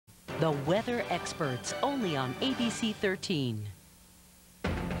The weather experts, only on ABC 13.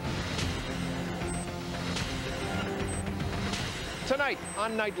 Tonight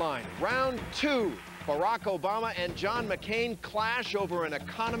on Nightline, round 2. Barack Obama and John McCain clash over an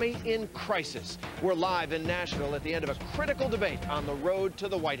economy in crisis. We're live in Nashville at the end of a critical debate on the road to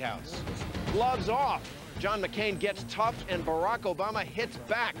the White House. Gloves off. John McCain gets tough and Barack Obama hits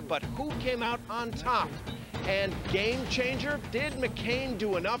back. But who came out on top? And game changer, did McCain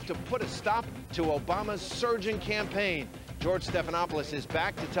do enough to put a stop to Obama's surging campaign? George Stephanopoulos is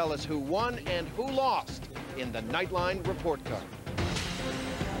back to tell us who won and who lost in the Nightline report card.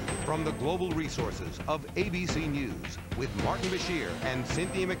 From the global resources of ABC News, with Martin Bashir and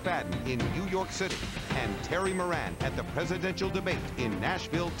Cynthia McFadden in New York City and Terry Moran at the presidential debate in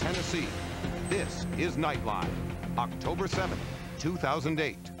Nashville, Tennessee, this is Nightline, October 7th,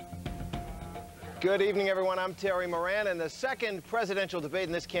 2008. Good evening, everyone. I'm Terry Moran, and the second presidential debate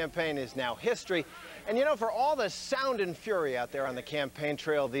in this campaign is now history. And you know, for all the sound and fury out there on the campaign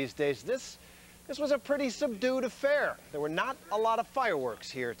trail these days, this was a pretty subdued affair. There were not a lot of fireworks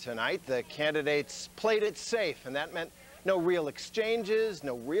here tonight. The candidates played it safe, and that meant no real exchanges,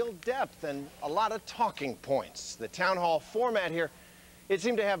 no real depth, and a lot of talking points. The town hall format here, it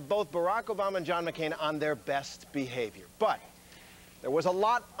seemed to have both Barack Obama and John McCain on their best behavior. But there was a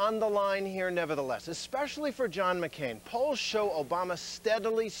lot on the line here nevertheless, especially for John McCain. Polls show Obama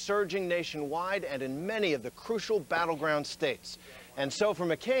steadily surging nationwide and in many of the crucial battleground states. And so for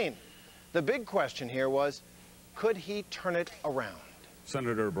McCain, the big question here was, could he turn it around?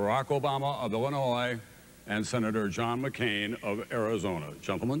 Senator Barack Obama of Illinois and Senator John McCain of Arizona.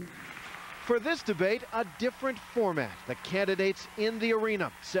 Gentlemen. For this debate, a different format. The candidates in the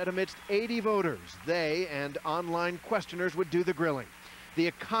arena, set amidst 80 voters. They and online questioners would do the grilling. The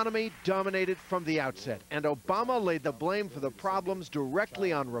economy dominated from the outset, and Obama laid the blame for the problems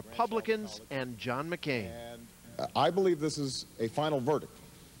directly on Republicans and John McCain. I believe this is a final verdict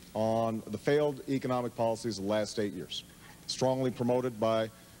on the failed economic policies of the last 8 years, strongly promoted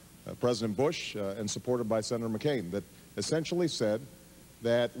by President Bush and supported by Senator McCain, that essentially said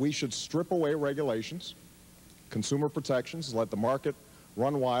that we should strip away regulations, consumer protections, let the market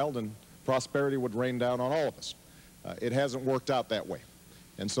run wild, and prosperity would rain down on all of us. It hasn't worked out that way.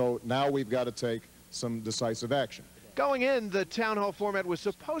 And so now we've got to take some decisive action. Going in, the town hall format was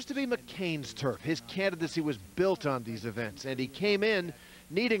supposed to be McCain's turf. His candidacy was built on these events, and he came in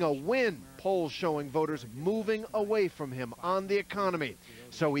needing a win, polls showing voters moving away from him on the economy.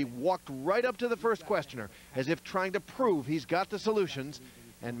 So he walked right up to the first questioner, as if trying to prove he's got the solutions,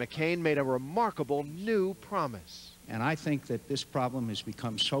 and McCain made a remarkable new promise. And I think that this problem has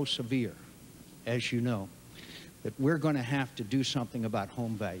become so severe, as you know, that we're going to have to do something about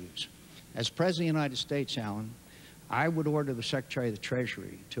home values. As President of the United States, Alan, I would order the Secretary of the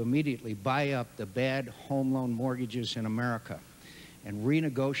Treasury to immediately buy up the bad home loan mortgages in America and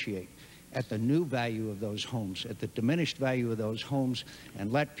renegotiate at the new value of those homes, at the diminished value of those homes,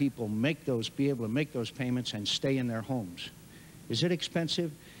 and let people be able to make those payments and stay in their homes. Is it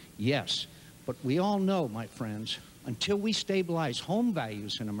expensive? Yes. But we all know, my friends, until we stabilize home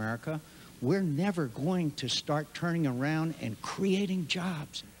values in America, we're never going to start turning around and creating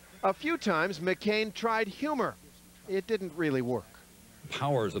jobs. A few times, McCain tried humor. It didn't really work.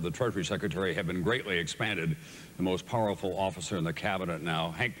 Powers of the Treasury Secretary have been greatly expanded. The most powerful officer in the cabinet now.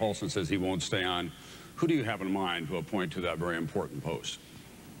 Hank Paulson says he won't stay on. Who do you have in mind to appoint to that very important post?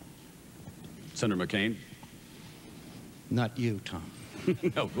 Senator McCain? Not you, Tom.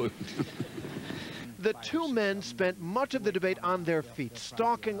 No. The two men spent much of the debate on their feet,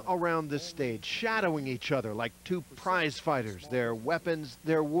 stalking around the stage, shadowing each other like two prize fighters, their weapons,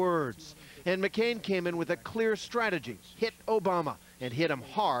 their words. And McCain came in with a clear strategy, hit Obama, and hit him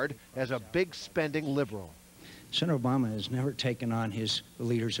hard as a big spending liberal. Senator Obama has never taken on the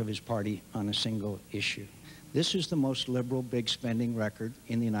leaders of his party on a single issue. This is the most liberal big spending record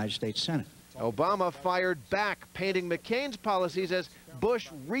in the United States Senate. Obama fired back, painting McCain's policies as Bush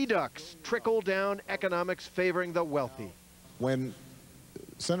redux, trickle-down economics favoring the wealthy. When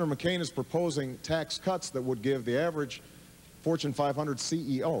Senator McCain is proposing tax cuts that would give the average Fortune 500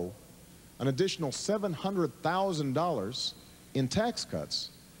 CEO an additional $700,000 in tax cuts,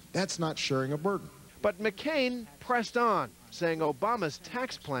 that's not sharing a burden. But McCain pressed on, saying Obama's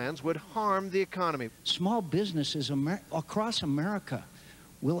tax plans would harm the economy. Small businesses across America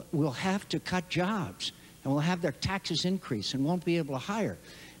will have to cut jobs and will have their taxes increase and won't be able to hire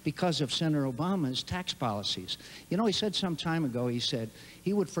because of Senator Obama's tax policies. You know, he said some time ago, he said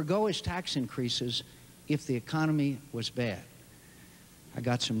he would forgo his tax increases if the economy was bad. I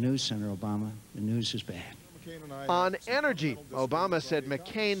got some news, Senator Obama. The news is bad. On energy, Obama said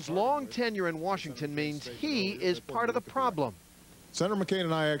McCain's long tenure in Washington means he is part of the problem. Senator McCain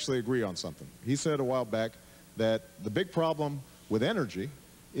and I actually agree on something. He said a while back that the big problem with energy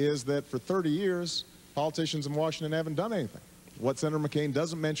is that for 30 years, politicians in Washington haven't done anything. What Senator McCain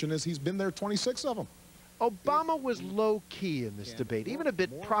doesn't mention is he's been there 26 of them. Obama was low-key in this debate, even a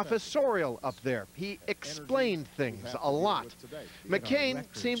bit professorial up there. He explained things a lot. McCain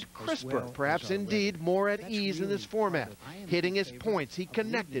seemed crisper, perhaps indeed more at ease in this format. Hitting his points, he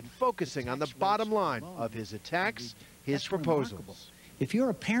connected, focusing on the bottom line of his attacks, his proposals. If you're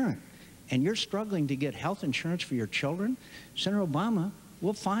a parent and you're struggling to get health insurance for your children, Senator Obama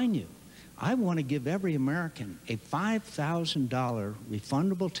will fine you. I want to give every American a $5,000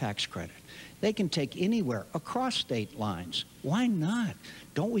 refundable tax credit. They can take anywhere across state lines. Why not?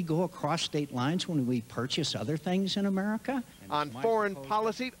 Don't we go across state lines when we purchase other things in America? On foreign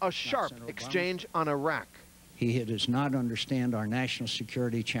policy, a sharp exchange on Iraq. He does not understand our national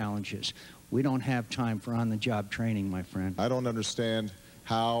security challenges. We don't have time for on-the-job training, my friend. I don't understand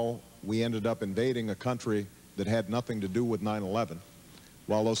how we ended up invading a country that had nothing to do with 9/11,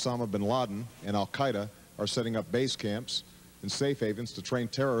 while Osama bin Laden and Al-Qaeda are setting up base camps and safe havens to train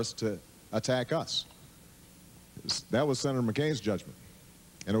terrorists to attack us. That was Senator McCain's judgment,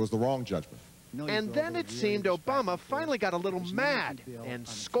 and it was the wrong judgment. And then it seemed Obama finally got a little mad and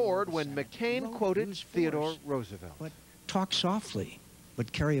scored when McCain quoted Theodore Roosevelt. But talk softly,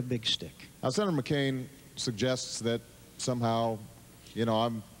 but carry a big stick. Now, Senator McCain suggests that somehow, you know,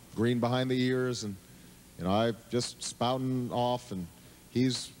 I'm green behind the ears and, you know, I'm just spouting off and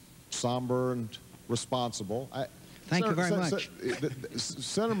he's somber and responsible. Thank you very much.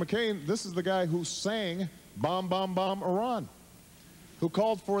 Senator McCain, this is the guy who sang Bomb, Bomb, Bomb Iran, who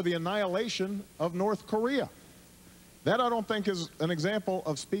called for the annihilation of North Korea. That I don't think is an example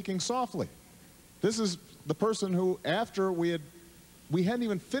of speaking softly. This is the person who, after we hadn't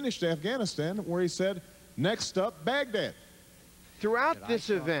even finished Afghanistan, where he said, next up, Baghdad. Throughout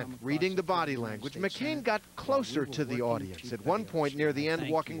this event, reading the body language, McCain got closer to the audience. At one point near the end,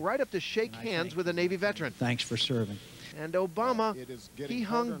 walking right up to shake hands with a Navy veteran. Thanks for serving. And Obama, he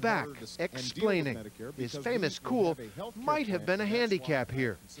hung back, explaining his famous cool might have been a handicap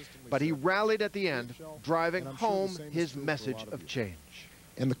here. But he rallied at the end, driving home his message of change.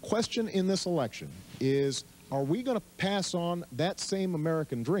 And the question in this election is, are we going to pass on that same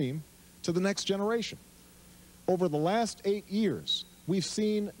American dream to the next generation? Over the last 8 years, we've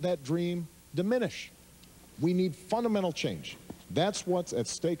seen that dream diminish. We need fundamental change. That's what's at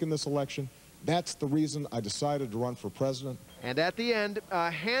stake in this election. That's the reason I decided to run for president. And at the end, a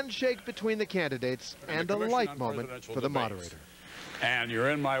handshake between the candidates and a light moment for the moderator. And you're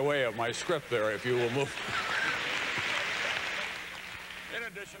in my way of my script there, if you will move.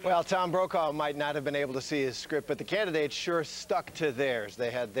 Well, Tom Brokaw might not have been able to see his script, but the candidates sure stuck to theirs. They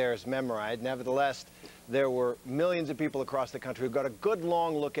had theirs memorized. Nevertheless, there were millions of people across the country who got a good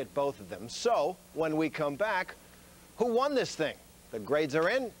long look at both of them. So, when we come back, who won this thing? The grades are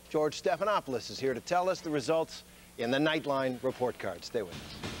in. George Stephanopoulos is here to tell us the results in the Nightline report card. Stay with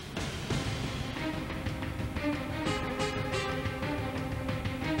us.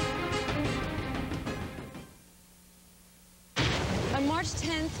 On March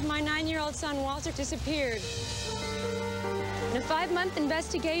 10th, my 9-year-old son Walter disappeared. And a 5-month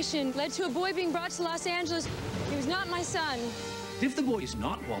investigation led to a boy being brought to Los Angeles. He was not my son. If the boy is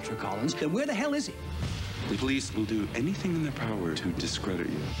not Walter Collins, then where the hell is he? The police will do anything in their power to discredit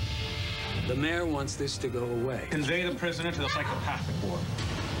you. The mayor wants this to go away. Convey the prisoner to the psychopathic ward.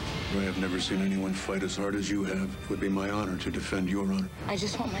 I have never seen anyone fight as hard as you have. It would be my honor to defend your honor. I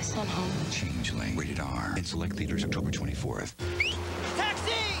just want my son home. Changeling, rated R, in select theaters October 24th.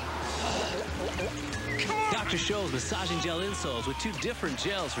 Dr. Scholl's massaging gel insoles with 2 different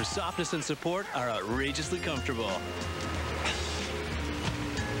gels for softness and support are outrageously comfortable.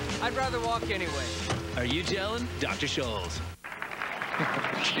 I'd rather walk anyway. Are you gelling? Dr. Scholl's.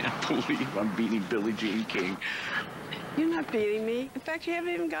 I can't believe I'm beating Billie Jean King. You're not beating me. In fact, you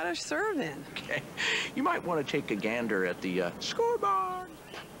haven't even got a serve in. Okay. You might want to take a gander at the scoreboard.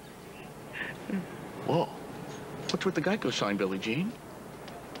 Whoa. What's with the Geico sign, Billie Jean?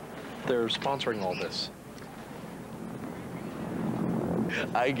 They're sponsoring all this.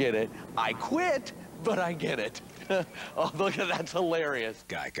 I get it. I quit, but I get it. Oh, look at that's hilarious.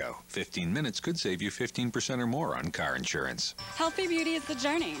 Geico. 15 minutes could save you 15% or more on car insurance. Healthy beauty is the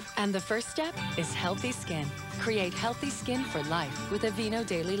journey. And the first step is healthy skin. Create healthy skin for life with Aveeno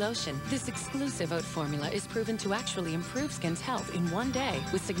Daily Lotion. This exclusive oat formula is proven to actually improve skin's health in 1 day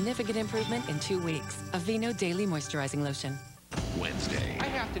with significant improvement in 2 weeks. Aveeno Daily Moisturizing Lotion. Wednesday. I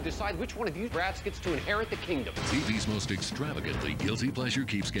have to decide which one of you brats gets to inherit the kingdom. TV's most extravagantly guilty pleasure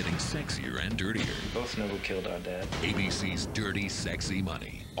keeps getting sexier and dirtier. Both know who killed our dad. ABC's Dirty Sexy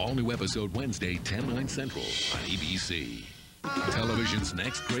Money. All new episode Wednesday, 10/9 Central on ABC. Television's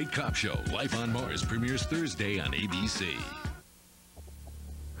next great cop show, Life on Mars, premieres Thursday on ABC.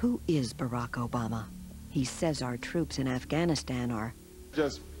 Who is Barack Obama? He says our troops in Afghanistan are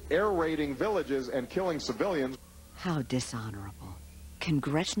just air raiding villages and killing civilians. How dishonorable.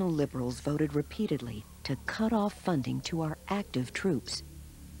 Congressional liberals voted repeatedly to cut off funding to our active troops,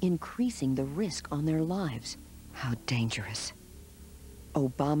 increasing the risk on their lives. How dangerous.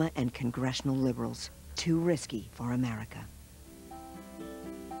 Obama and congressional liberals, too risky for America.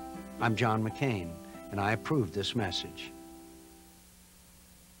 I'm John McCain, and I approve this message.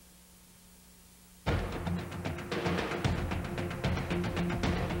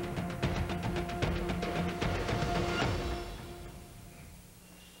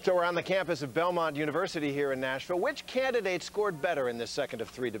 So we're on the campus of Belmont University here in Nashville. Which candidate scored better in this second of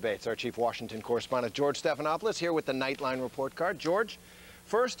three debates? Our chief Washington correspondent, George Stephanopoulos, here with the Nightline report card. George,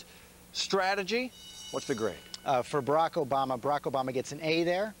 first, strategy. What's the grade? For Barack Obama gets an A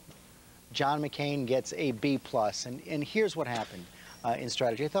there. John McCain gets a B+. And here's what happened in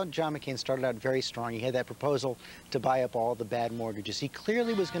strategy. I thought John McCain started out very strong. He had that proposal to buy up all the bad mortgages. He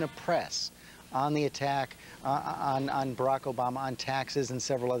clearly was going to press on the attack on Barack Obama on taxes and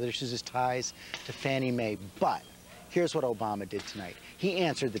several other issues, his ties to Fannie Mae. But here's what Obama did tonight. He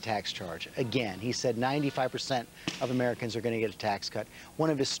answered the tax charge. Again, he said 95% of Americans are going to get a tax cut. One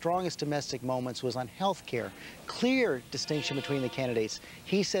of his strongest domestic moments was on health care. Clear distinction between the candidates.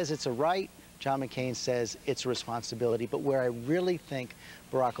 He says it's a right. John McCain says it's a responsibility. But where I really think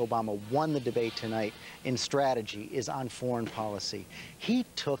Barack Obama won the debate tonight in strategy is on foreign policy. He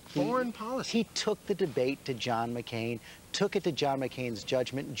took the debate to John McCain, took it to John McCain's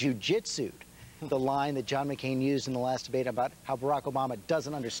judgment, jujitsu'd the line that John McCain used in the last debate about how Barack Obama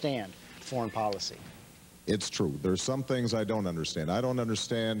doesn't understand foreign policy. It's true. There's some things I don't understand. I don't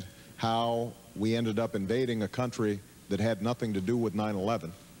understand how we ended up invading a country that had nothing to do with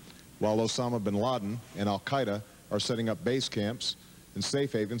 9/11, while Osama bin Laden and Al-Qaeda are setting up base camps and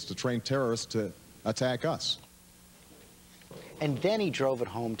safe havens to train terrorists to attack us. And then he drove it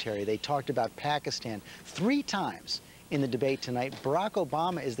home, Terry. They talked about Pakistan 3 times in the debate tonight. Barack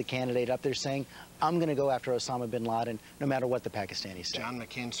Obama is the candidate up there saying, I'm going to go after Osama bin Laden, no matter what the Pakistanis say. John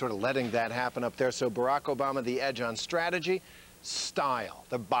McCain sort of letting that happen up there. So Barack Obama, the edge on strategy. Style,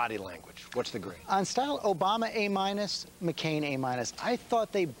 the body language. What's the grade? On style, Obama A-, McCain A-. I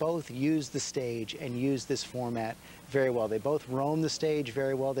thought they both used the stage and used this format very well. They both roamed the stage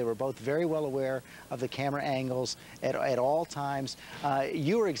very well. They were both very well aware of the camera angles at all times.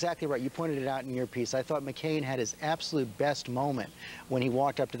 You were exactly right. You pointed it out in your piece. I thought McCain had his absolute best moment when he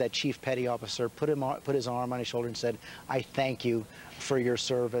walked up to that chief petty officer, put his arm on his shoulder and said, I thank you for your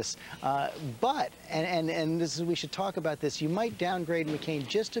service. But, and this is, we should talk about this, you might downgrade McCain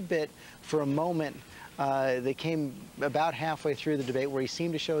just a bit for a moment that came about halfway through the debate where he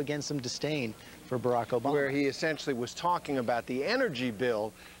seemed to show again some disdain for Barack Obama. Where he essentially was talking about the energy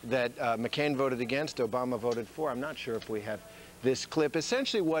bill that McCain voted against, Obama voted for. I'm not sure if we have this clip.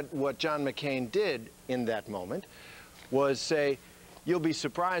 Essentially what John McCain did in that moment was say, you'll be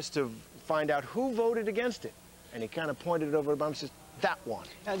surprised to find out who voted against it. And he kind of pointed it over to Obama and says, that one.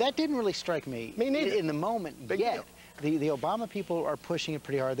 Now, that didn't really strike me. Me neither. In the moment, Big yet. deal. The Obama people are pushing it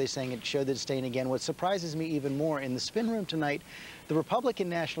pretty hard. They're saying it showed the disdain again. What surprises me even more, in the spin room tonight, the Republican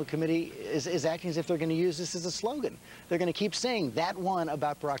National Committee is acting as if they're going to use this as a slogan. They're going to keep saying that one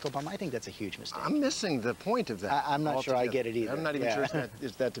about Barack Obama. I think that's a huge mistake. I'm missing the point of that. I'm not sure I get it either. I'm not even sure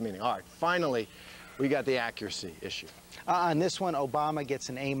is that the meaning. All right, finally, we got the accuracy issue. On this one, Obama gets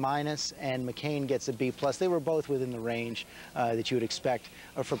an A- and McCain gets a B+. They were both within the range that you would expect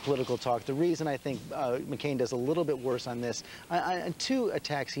for political talk. The reason I think McCain does a little bit worse on this, on 2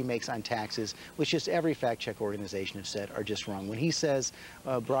 attacks he makes on taxes, which just every fact-check organization has said are just wrong. When he says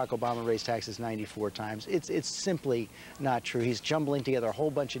Barack Obama raised taxes 94 times, it's simply not true. He's jumbling together a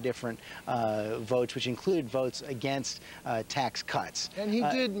whole bunch of different votes, which included votes against tax cuts. And he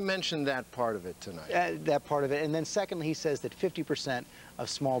did mention that part of it tonight. That part of it. And then secondly, he says that 50% of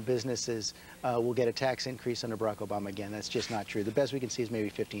small businesses will get a tax increase under Barack Obama again. That's just not true. The best we can see is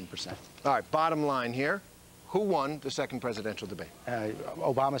maybe 15%. All right, bottom line here. Who won the second presidential debate?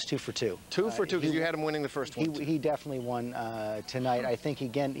 Obama's 2 for 2. 2 for 2, because you had him winning the first one. He definitely won tonight. I think,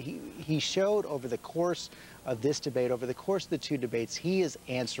 again, he showed over the course of this debate, over the course of the 2 debates, he is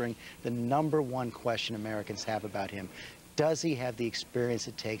answering the #1 question Americans have about him. Does he have the experience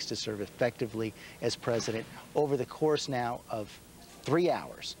it takes to serve effectively as president? Over the course now of 3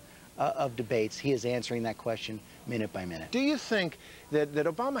 hours of debates, he is answering that question minute by minute. Do you think that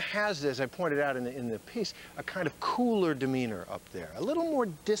Obama has, as I pointed out in the piece, a kind of cooler demeanor up there, a little more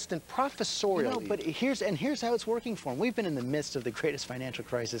distant, professorial? You know, but here's how it's working for him. We've been in the midst of the greatest financial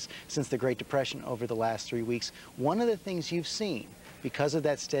crisis since the Great Depression over the last 3 weeks. One of the things you've seen, because of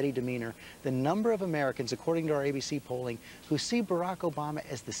that steady demeanor, the number of Americans, according to our ABC polling, who see Barack Obama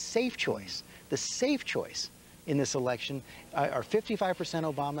as the safe choice in this election are 55%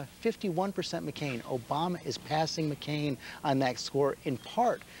 Obama, 51% McCain. Obama is passing McCain on that score in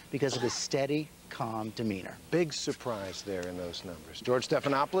part because of his steady, calm demeanor. Big surprise there in those numbers. George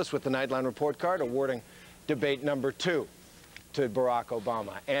Stephanopoulos with the Nightline report card awarding debate number 2 to Barack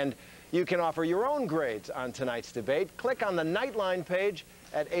Obama. And you can offer your own grades on tonight's debate. Click on the Nightline page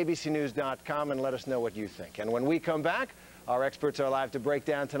at abcnews.com and let us know what you think. And when we come back, our experts are live to break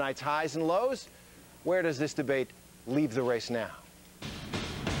down tonight's highs and lows. Where does this debate leave the race now?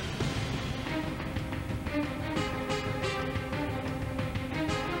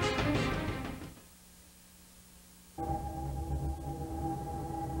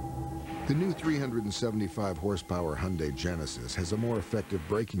 The new 375 horsepower Hyundai Genesis has a more effective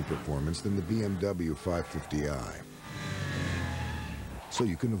braking performance than the BMW 550i. So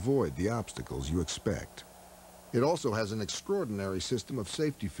you can avoid the obstacles you expect. It also has an extraordinary system of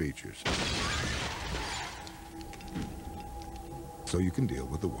safety features. So you can deal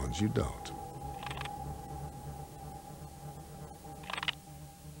with the ones you don't.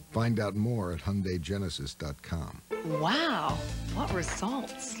 Find out more at HyundaiGenesis.com. Wow, what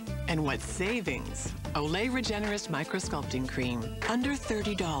results and what savings. Olay Regenerist Microsculpting Cream. Under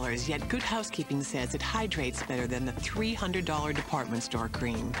 $30, yet Good Housekeeping says it hydrates better than the $300 department store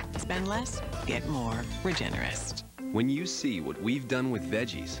cream. Spend less, get more. Regenerist. When you see what we've done with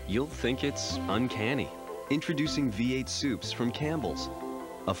veggies, you'll think it's uncanny. Introducing V8 soups from Campbell's.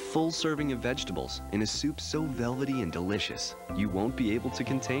 A full serving of vegetables in a soup so velvety and delicious, you won't be able to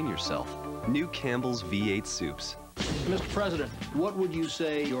contain yourself. New Campbell's V8 soups. Mr. President, what would you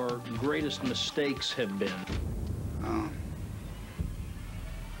say your greatest mistakes have been?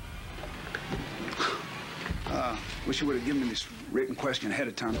 Wish you would have given me this written question ahead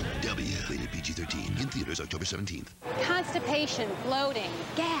of time. Rated PG-13. In theaters October 17th. Constipation, bloating,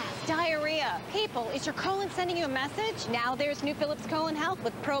 gas, diarrhea. People, is your colon sending you a message? Now there's new Philips Colon Health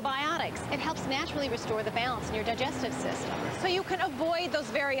with probiotics. It helps naturally restore the balance in your digestive system, so you can avoid those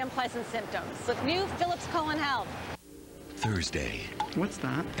very unpleasant symptoms with new Philips Colon Health. Thursday. What's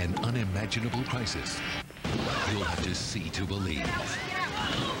that? An unimaginable crisis. You'll have to see to believe.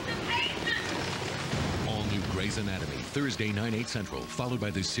 Grey's Anatomy, Thursday, 9, 8 Central, followed by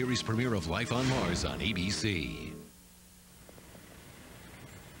the series premiere of Life on Mars on ABC.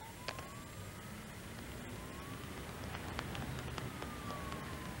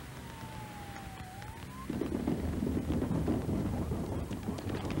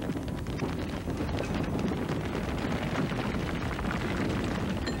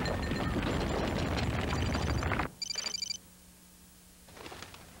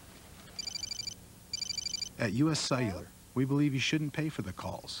 At U.S. Cellular, we believe you shouldn't pay for the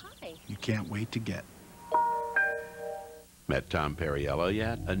calls you can't wait to get. Met Tom Perriello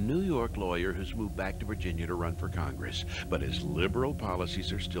yet? A New York lawyer who's moved back to Virginia to run for Congress, but his liberal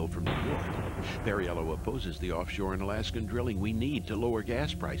policies are still from New York. Perriello opposes the offshore and Alaskan drilling we need to lower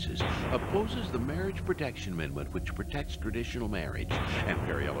gas prices, opposes the Marriage Protection Amendment, which protects traditional marriage, and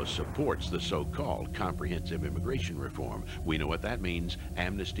Perriello supports the so-called comprehensive immigration reform. We know what that means: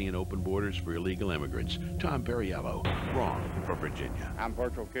 amnesty and open borders for illegal immigrants. Tom Perriello, wrong for Virginia. I'm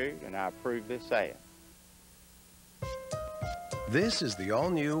Virtual Coog, and I approve this ad. This is the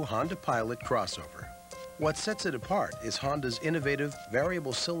all-new Honda Pilot crossover. What sets it apart is Honda's innovative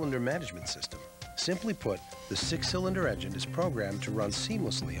variable cylinder management system. Simply put, the 6-cylinder engine is programmed to run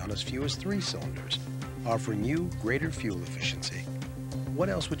seamlessly on as few as 3 cylinders, offering you greater fuel efficiency. What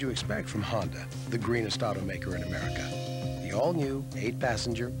else would you expect from Honda, the greenest automaker in America? The all-new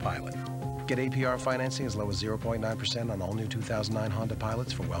 8-passenger Pilot. Get APR financing as low as 0.9% on all new 2009 Honda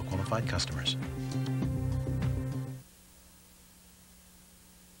Pilots for well-qualified customers.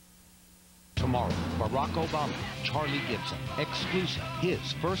 Tomorrow, Barack Obama, Charlie Gibson, exclusive,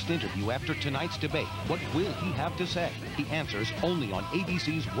 his first interview after tonight's debate. What will he have to say? He answers only on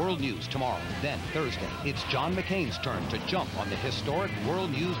ABC's World News tomorrow. Then Thursday, it's John McCain's turn to jump on the historic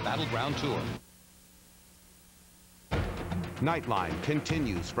World News Battleground Tour. Nightline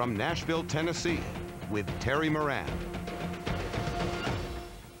continues from Nashville, Tennessee with Terry Moran.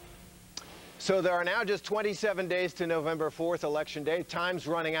 So there are now just 27 days to November 4th, Election Day. Time's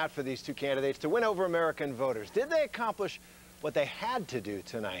running out for these two candidates to win over American voters. Did they accomplish what they had to do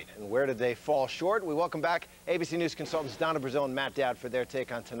tonight? And where did they fall short? We welcome back ABC News consultants Donna Brazil and Matt Dowd for their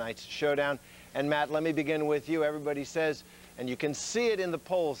take on tonight's showdown. And Matt, let me begin with you. Everybody says, and you can see it in the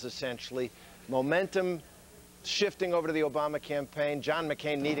polls essentially, momentum shifting over to the Obama campaign, John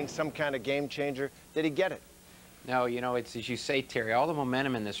McCain needing some kind of game changer. Did he get it? No, you know, it's as you say, Terry, all the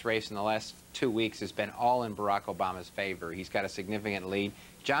momentum in this race in the last 2 weeks has been all in Barack Obama's favor. He's got a significant lead.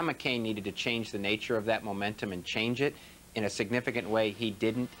 John McCain needed to change the nature of that momentum and change it in a significant way. He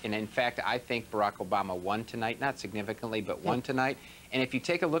didn't. And in fact, I think Barack Obama won tonight, not significantly, but won tonight. And if you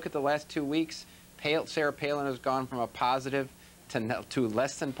take a look at the last 2 weeks, Sarah Palin has gone from a positive to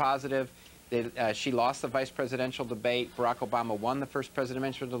less than positive. She lost the vice presidential debate. Barack Obama won the first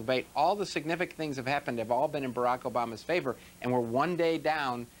presidential debate. All the significant things have happened have all been in Barack Obama's favor, and we're one day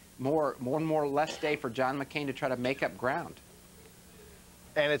down, less day for John McCain to try to make up ground.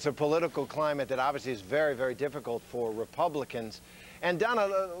 And it's a political climate that obviously is very, very difficult for Republicans. And Donna,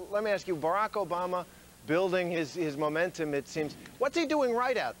 let me ask you, Barack Obama building his momentum, it seems. What's he doing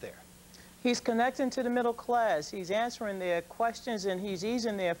right out there? He's connecting to the middle class. He's answering their questions, and he's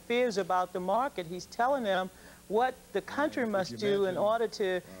easing their fears about the market. He's telling them what the country must do in order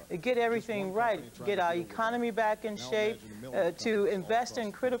to get everything right, get our economy back in shape, to invest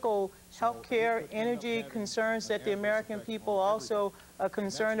in critical health care, energy concerns that the American people also are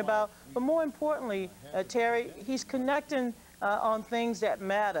concerned about. But more importantly, Terry, he's connecting on things that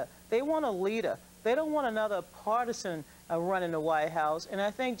matter. They want a leader. They don't want another partisan running the White House. And I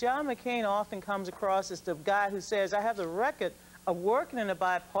think John McCain often comes across as the guy who says, I have the record of working in a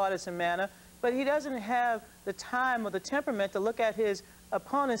bipartisan manner, but he doesn't have the time or the temperament to look at his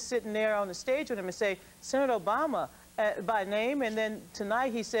opponents sitting there on the stage with him and say, Senator Obama by name, and then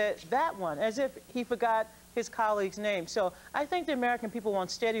tonight he said that one, as if he forgot his colleague's name. So I think the American people want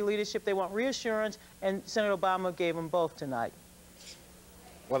steady leadership, they want reassurance, and Senator Obama gave them both tonight.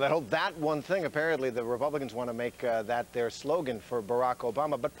 Well, that one thing, apparently the Republicans want to make that their slogan for Barack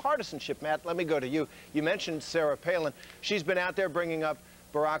Obama. But partisanship, Matt, let me go to you. You mentioned Sarah Palin. She's been out there bringing up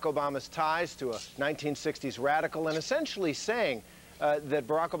Barack Obama's ties to a 1960s radical and essentially saying that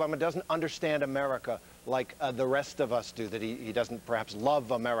Barack Obama doesn't understand America like the rest of us do, that he doesn't perhaps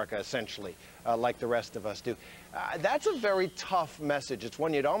love America, essentially, like the rest of us do. That's a very tough message. It's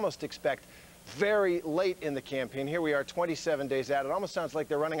one you'd almost expect very late in the campaign. Here we are 27 days out. It almost sounds like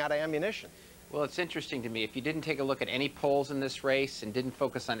they're running out of ammunition. Well, it's interesting to me. If you didn't take a look at any polls in this race and didn't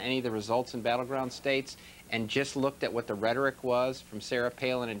focus on any of the results in battleground states and just looked at what the rhetoric was from Sarah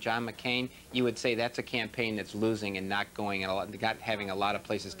Palin and John McCain, you would say that's a campaign that's losing and not having a lot of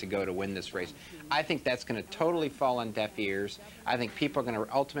places to go to win this race. I think that's going to totally fall on deaf ears. I think people are going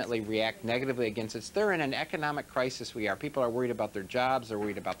to ultimately react negatively against it. They're in an economic crisis. People are worried about their jobs. They're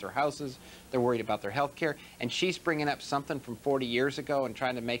worried about their houses. They're worried about their health care. And she's bringing up something from 40 years ago and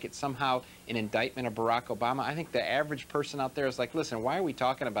trying to make it somehow an indictment of Barack Obama. I think the average person out there is like, listen, why are we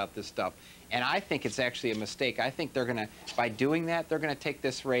talking about this stuff? And I think it's actually a mistake. I think they're going to, by doing that, they're going to take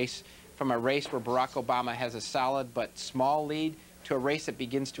this race from a race where Barack Obama has a solid but small lead to a race that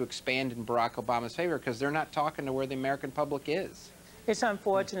begins to expand in Barack Obama's favor because they're not talking to where the American public is. It's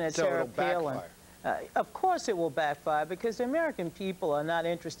unfortunate, so Sarah Palin. Of course it will backfire because the American people are not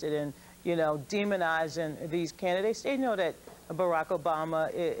interested in, demonizing these candidates. They know that Barack Obama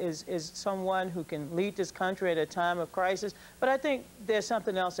is someone who can lead this country at a time of crisis. But I think there's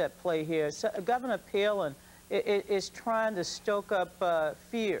something else at play here. So, Governor Palin is trying to stoke up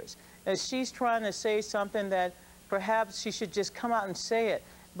fears. She's trying to say something that perhaps she should just come out and say it.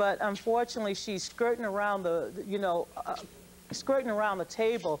 But unfortunately, she's skirting around skirting around the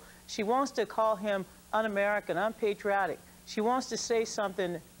table. She wants to call him un-American, unpatriotic. She wants to say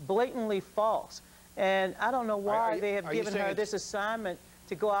something blatantly false. And I don't know why they have given her this assignment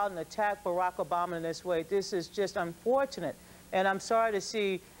to go out and attack Barack Obama in this way. This is just unfortunate. And I'm sorry to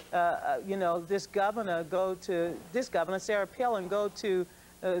see, this governor, Sarah Palin, go to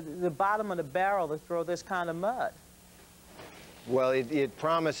the bottom of the barrel to throw this kind of mud. Well, it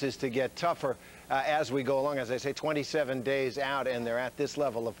promises to get tougher as we go along. As I say, 27 days out, and they're at this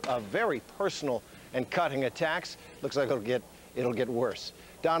level of very personal and cutting attacks. Looks like it'll get worse.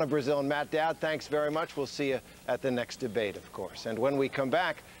 Donna Brazil and Matt Dowd, thanks very much. We'll see you at the next debate, of course. And when we come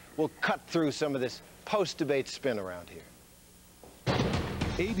back, we'll cut through some of this post-debate spin around here.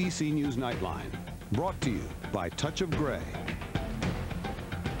 ABC News Nightline, brought to you by Touch of Gray.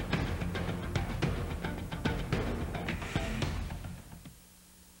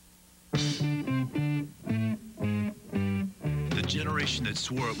 The generation that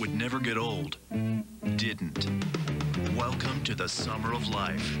swore it would never get old. Didn't. Welcome to the summer of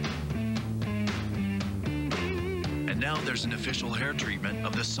life. And now there's an official hair treatment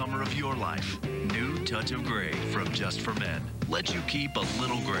of the summer of your life. New Touch of Gray from Just for Men. Lets you keep a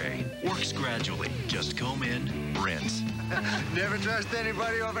little gray. Works gradually. Just comb in, rinse. Never trust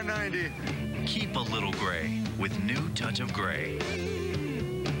anybody over 90. Keep a little gray with New Touch of Gray.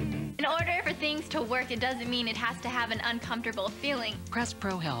 In order for things to work, it doesn't mean it has to have an uncomfortable feeling. Crest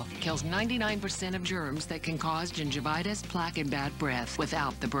Pro Health kills 99% of germs that can cause gingivitis, plaque, and bad breath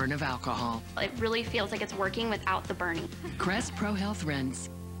without the burn of alcohol. It really feels like it's working without the burning. Crest Pro Health Rinse.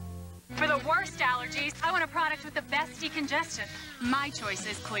 For the worst allergies, I want a product with the best decongestant. My choice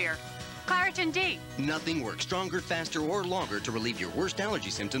is clear. Claritin D. Nothing works stronger, faster, or longer to relieve your worst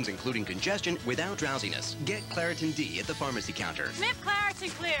allergy symptoms, including congestion, without drowsiness. Get Claritin D at the pharmacy counter. Smith Claritin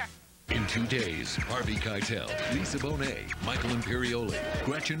Clear. In 2 days, Harvey Keitel, Lisa Bonet, Michael Imperioli,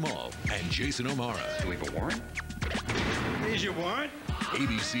 Gretchen Mol, and Jason O'Mara. Do we have a warrant? Is your warrant?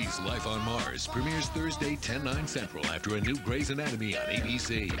 ABC's Life on Mars premieres Thursday, 10/9 Central after a new Grey's Anatomy on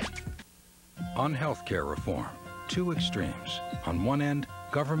ABC. On healthcare reform, two extremes. On one end,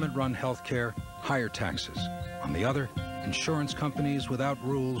 government-run healthcare, higher taxes. On the other, insurance companies without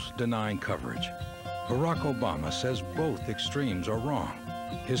rules denying coverage. Barack Obama says both extremes are wrong.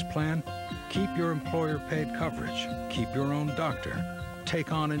 His plan? Keep your employer-paid coverage. Keep your own doctor.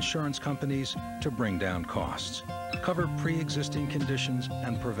 Take on insurance companies to bring down costs. Cover pre-existing conditions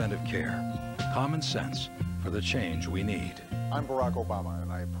and preventive care. Common sense for the change we need. I'm Barack Obama,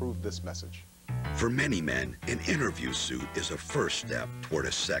 and I approve this message. For many men, an interview suit is a first step toward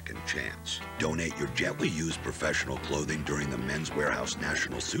a second chance. Donate your gently used professional clothing during the Men's Warehouse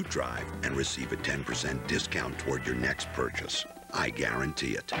National Suit Drive and receive a 10% discount toward your next purchase. I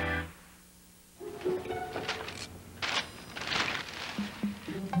guarantee it.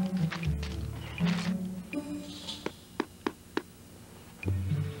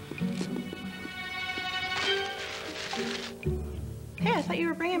 Hey, I thought you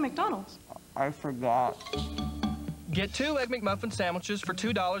were bringing McDonald's. I forgot. Get 2 Egg McMuffin sandwiches for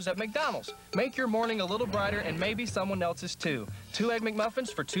 $2 at McDonald's. Make your morning a little brighter and maybe someone else's too. 2 Egg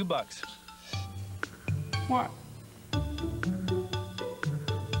McMuffins for $2. What?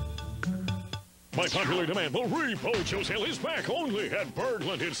 By popular demand, the Repo Show sale is back only at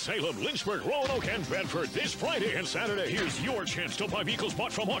Birdland in Salem, Lynchburg, Roanoke, and Bedford this Friday and Saturday. Here's your chance to buy vehicles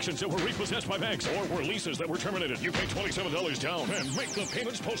bought from auctions that were repossessed by banks or were leases that were terminated. You pay $27 down and make the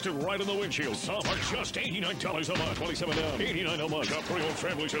payments posted right on the windshield. Some are just $89 a month. $27 down, $89 a month. Shop pre-owned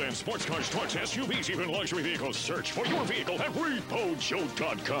family sedans, sports cars, trucks, SUVs, even luxury vehicles. Search for your vehicle at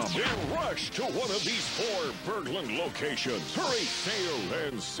RepoShow.com. Then rush to one of these 4 Birdland locations. Hurry, sale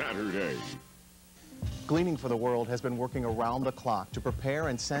ends Saturday. Gleaning for the World has been working around the clock to prepare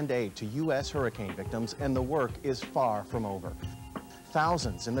and send aid to U.S. hurricane victims, and the work is far from over.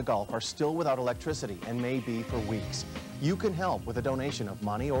 Thousands in the Gulf are still without electricity and may be for weeks. You can help with a donation of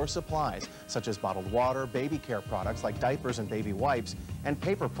money or supplies, such as bottled water, baby care products like diapers and baby wipes, and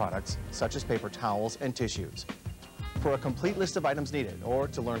paper products, such as paper towels and tissues. For a complete list of items needed, or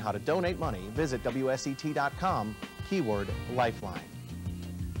to learn how to donate money, visit WSET.com, keyword Lifeline.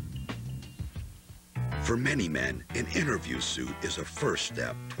 For many men, an interview suit is a first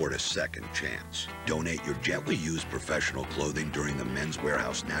step toward a second chance. Donate your gently used professional clothing during the Men's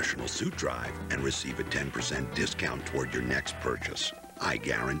Warehouse National Suit Drive and receive a 10% discount toward your next purchase. I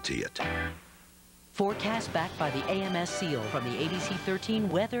guarantee it. Forecast backed by the AMS seal from the ABC 13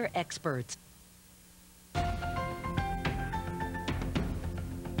 weather experts.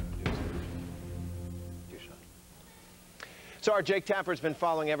 So our Jake Tapper's been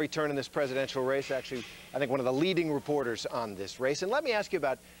following every turn in this presidential race. Actually, I think one of the leading reporters on this race. And let me ask you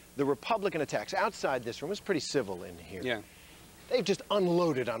about the Republican attacks. Outside this room, it's pretty civil in here. Yeah. They've just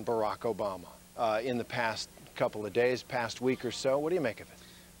unloaded on Barack Obama in the past couple of days, past week or so. What do you make of it?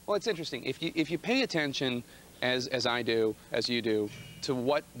 Well, it's interesting. If you pay attention, as I do, as you do, to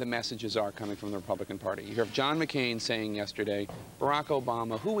what the messages are coming from the Republican Party. You have John McCain saying yesterday, Barack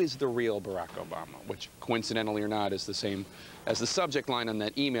Obama, who is the real Barack Obama? Which, coincidentally or not, is the same as the subject line on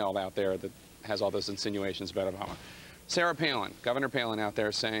that email out there that has all those insinuations about Obama. Sarah Palin, Governor Palin out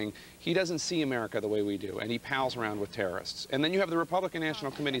there saying he doesn't see America the way we do, and he pals around with terrorists. And then you have the Republican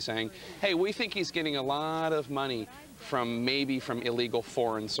National Committee saying, hey, we think he's getting a lot of money maybe from illegal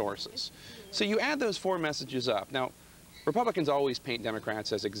foreign sources. So you add those 4 messages up. Now, Republicans always paint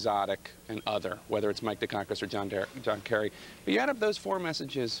Democrats as exotic and other, whether it's Mike Dukakis or John Kerry. But you add up those 4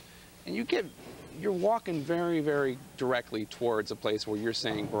 messages, and you're walking very, very directly towards a place where you're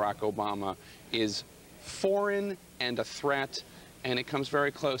saying Barack Obama is foreign and a threat and it comes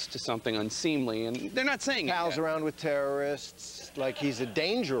very close to something unseemly, and they're not saying it. Pals around with terrorists, like he's a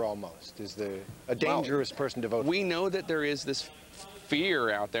danger almost, is a dangerous person to vote for. We know that there is this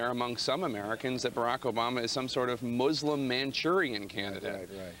fear out there among some Americans that Barack Obama is some sort of Muslim Manchurian candidate.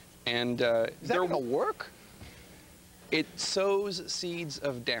 Right. And is that going to work? It sows seeds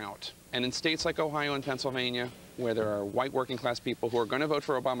of doubt. And in states like Ohio and Pennsylvania, where there are white working class people who are going to vote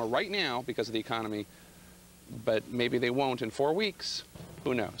for Obama right now because of the economy, but maybe they won't in 4 weeks,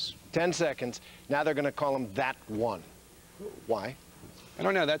 who knows? 10 seconds. Now they're going to call him that one. Why? I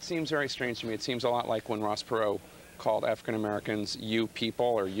don't know. That seems very strange to me. It seems a lot like when Ross Perot called African Americans you people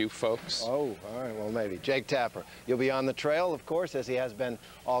or you folks. Oh, all right. Well, maybe. Jake Tapper, you'll be on the trail, of course, as he has been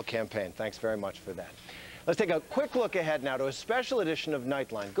all campaign. Thanks very much for that. Let's take a quick look ahead now to a special edition of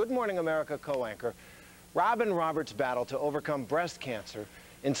Nightline. Good Morning America co-anchor Robin Roberts' battle to overcome breast cancer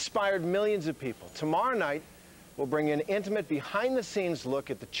inspired millions of people. Tomorrow night, we'll bring you an intimate behind-the-scenes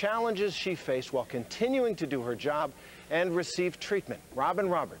look at the challenges she faced while continuing to do her job and receive treatment. Robin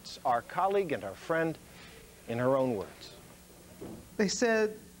Roberts, our colleague and our friend, in her own words. They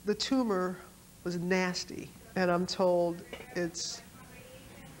said the tumor was nasty, and I'm told it's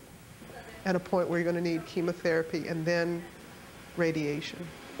at a point where you're going to need chemotherapy and then radiation.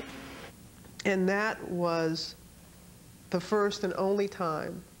 And that was the first and only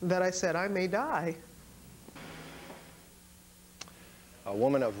time that I said I may die. A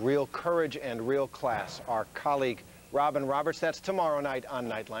woman of real courage and real class, our colleague Robin Roberts. That's tomorrow night on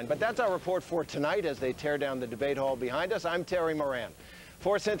Nightline. But that's our report for tonight as they tear down the debate hall behind us. I'm Terry Moran.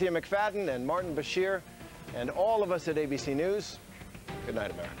 For Cynthia McFadden and Martin Bashir and all of us at ABC News, good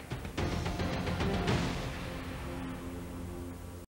night, America.